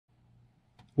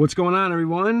What's going on,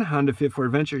 everyone? Honda Fit for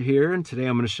Adventure here, and today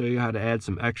I'm going to show you how to add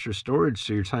some extra storage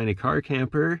to your tiny car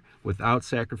camper without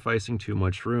sacrificing too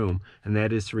much room, and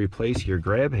that is to replace your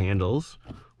grab handles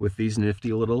with these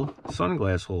nifty little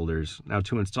sunglass holders. Now,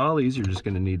 to install these, you're just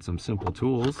going to need some simple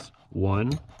tools.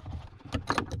 1,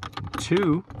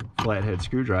 2 flathead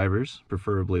screwdrivers,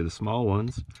 preferably the small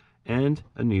ones, and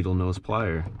a needle nose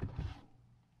plier.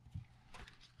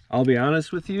 I'll be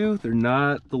honest with you, they're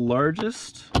not the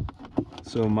largest,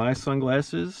 so my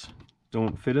sunglasses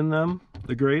don't fit in them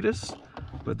the greatest,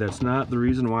 but that's not the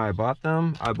reason why I bought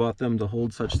them. I bought them to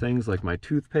hold such things like my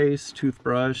toothpaste,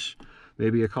 toothbrush,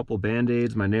 maybe a couple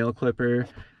band-aids, my nail clipper,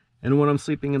 and when I'm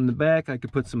sleeping in the back, I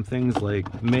could put some things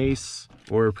like mace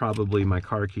or probably my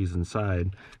car keys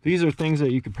inside. These are things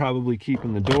that you could probably keep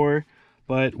in the door,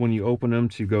 but when you open them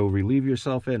to go relieve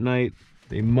yourself at night,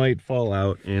 they might fall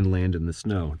out and land in the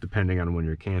snow, depending on when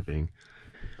you're camping.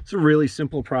 It's a really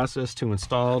simple process to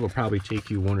install. It'll probably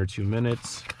take you 1 or 2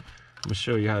 minutes. I'm going to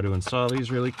show you how to install these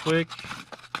really quick.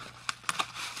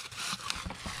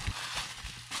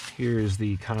 Here's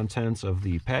the contents of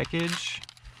the package.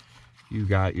 You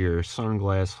got your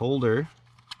sunglass holder,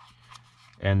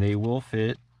 and they will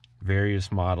fit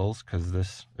various models because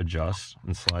this adjusts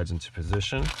and slides into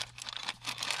position.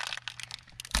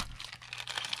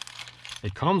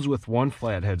 It comes with 1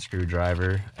 flathead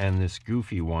screwdriver and this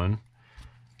goofy one.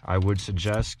 I would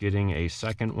suggest getting a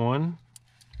second one,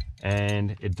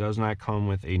 and it does not come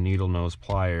with a needle nose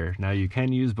plier. Now, you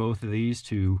can use both of these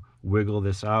to wiggle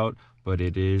this out, but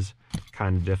it is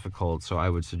kind of difficult, so I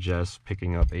would suggest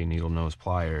picking up a needle nose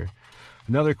plier.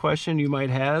 Another question you might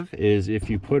have is, if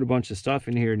you put a bunch of stuff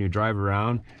in here and you drive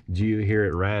around, do you hear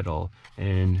it rattle?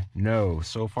 And no,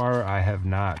 so far I have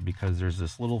not, because there's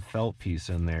this little felt piece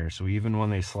in there, so even when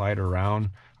they slide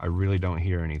around, I really don't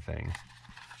hear anything.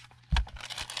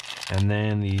 And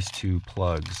then these 2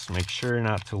 plugs, make sure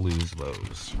not to lose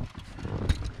those.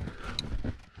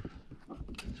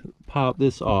 So pop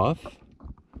this off,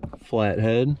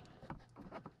 flathead,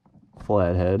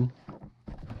 flathead,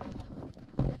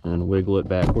 and wiggle it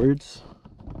backwards.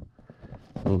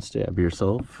 Don't stab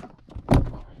yourself.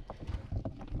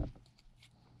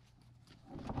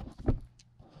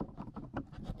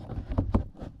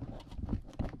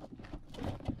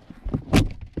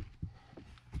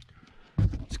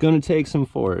 It's going to take some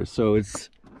force, so it's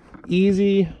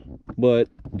easy but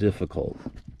difficult.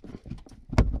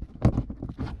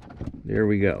 There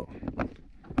we go.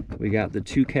 We got the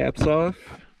 2 caps off.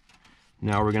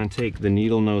 Now we're going to take the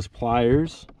needle nose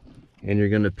pliers, and you're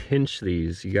going to pinch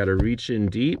these. You got to reach in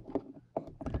deep,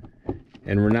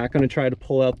 and we're not going to try to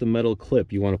pull out the metal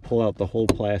clip. You want to pull out the whole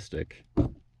plastic.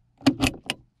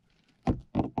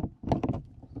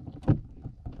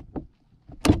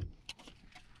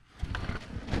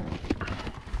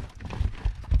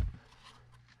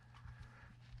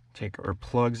 Take our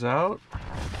plugs out,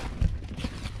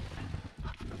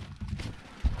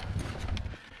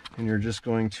 and you're just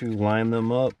going to line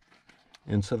them up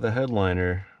into the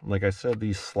headliner. Like I said,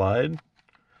 these slide,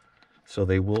 so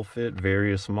they will fit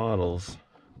various models,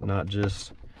 not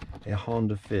just a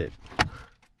Honda Fit.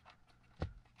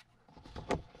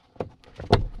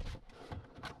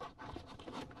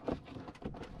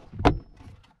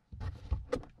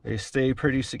 They stay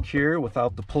pretty secure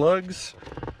without the plugs,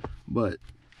 but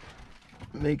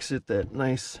makes it that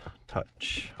nice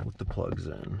touch with the plugs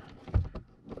in.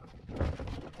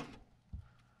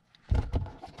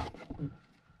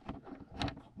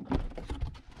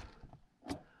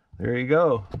 There you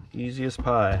go, easy as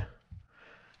pie.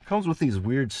 Comes with these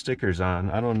weird stickers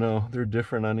on. I don't know, they're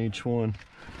different on each one.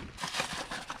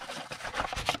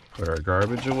 Put our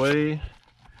garbage away.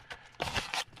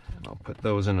 And I'll put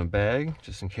those in a bag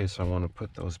just in case I want to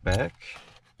put those back.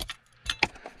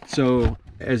 So,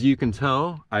 as you can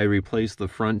tell, I replaced the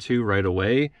front 2 right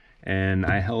away, and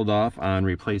I held off on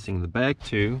replacing the back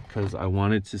 2 because I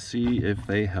wanted to see if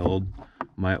they held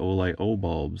my Olight O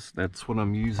bulbs. That's what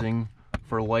I'm using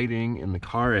for lighting in the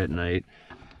car at night,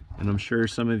 and I'm sure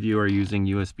some of you are using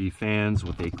USB fans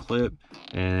with a clip,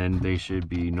 and they should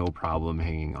be no problem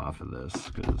hanging off of this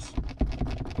because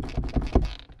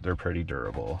they're pretty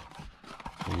durable.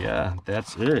 But yeah,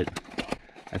 that's it.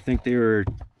 I think they were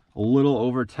a little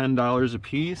over $10 a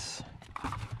piece.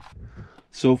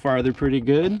 So far they're pretty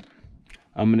good.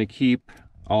 I'm going to keep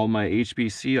all my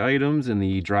HBC items in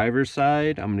the driver's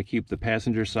side. I'm going to keep the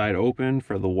passenger side open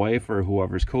for the wife or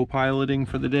whoever's co-piloting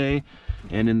for the day.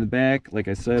 And in the back, like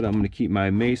I said, I'm going to keep my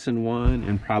mace in one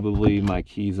and probably my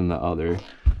keys in the other.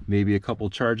 Maybe a couple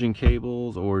charging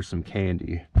cables or some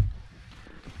candy.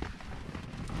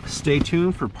 Stay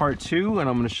tuned for part 2, and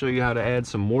I'm going to show you how to add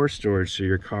some more storage to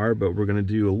your car, but we're going to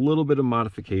do a little bit of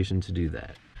modification to do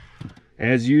that.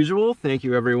 As usual, thank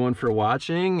you everyone for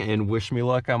watching, and wish me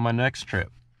luck on my next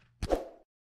trip.